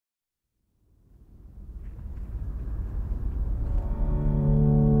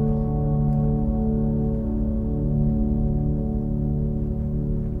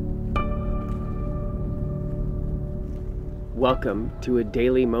Welcome to a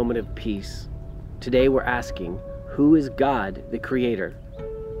daily moment of peace. Today we're asking, who is God, the Creator?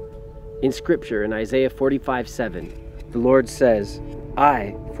 In Scripture, in Isaiah 45:7, the Lord says,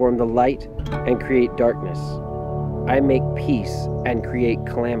 I form the light and create darkness. I make peace and create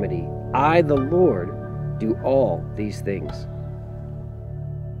calamity. I, the Lord, do all these things.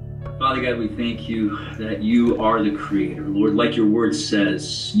 Father God, we thank you that you are the Creator. Lord, like your word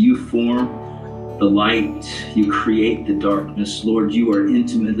says, you form the light, you create the darkness. Lord, you are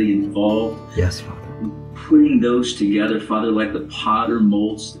intimately involved. Yes, Father. Putting those together, Father, like the potter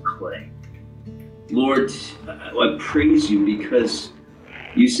molds the clay. Lord, I praise you because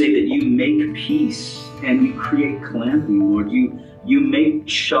you say that you make peace and you create calamity, Lord. You make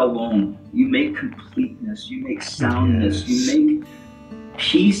shalom, you make completeness, you make soundness, you make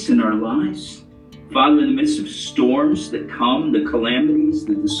peace in our lives. Father, in the midst of storms that come, the calamities,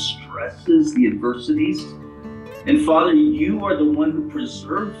 the distresses, the adversities, and Father, you are the one who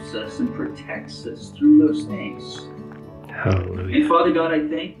preserves us and protects us through those things. Hallelujah. And Father God, I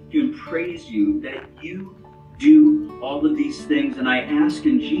thank you and praise you that you do all of these things. And I ask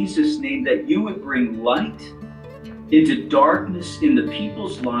in Jesus' name that you would bring light into darkness in the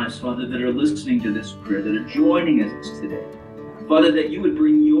people's lives, Father, that are listening to this prayer, that are joining us today. Father, that you would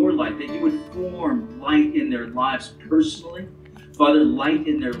bring your light, that you would form light in their lives personally. Father, light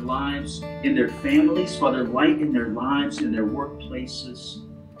in their lives, in their families. Father, light in their lives, in their workplaces.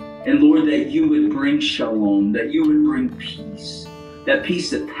 And Lord, that you would bring shalom, that you would bring peace, that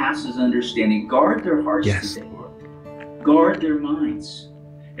peace that passes understanding. Guard their hearts today, Lord. Guard their minds.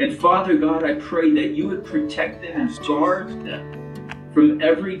 And Father God, I pray that you would protect them and guard them from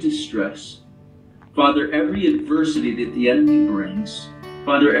every distress. Father, every adversity that the enemy brings,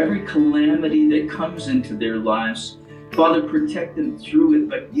 Father, every calamity that comes into their lives, Father, protect them through it,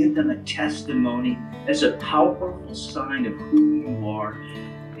 but give them a testimony as a powerful sign of who you are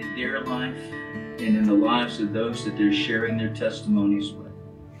in their life and in the lives of those that they're sharing their testimonies with.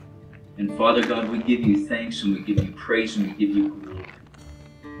 And Father God, we give you thanks and we give you praise and we give you glory.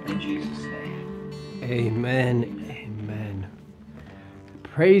 In Jesus' name. Amen.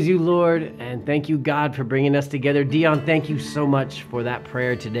 Praise you, Lord, and thank you, God, for bringing us together. Dion, thank you so much for that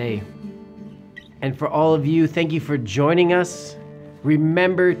prayer today. And for all of you, thank you for joining us.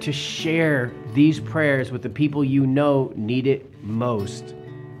 Remember to share these prayers with the people you know need it most.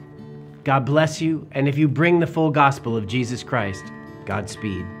 God bless you, and if you bring the full gospel of Jesus Christ,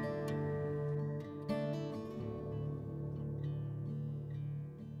 Godspeed.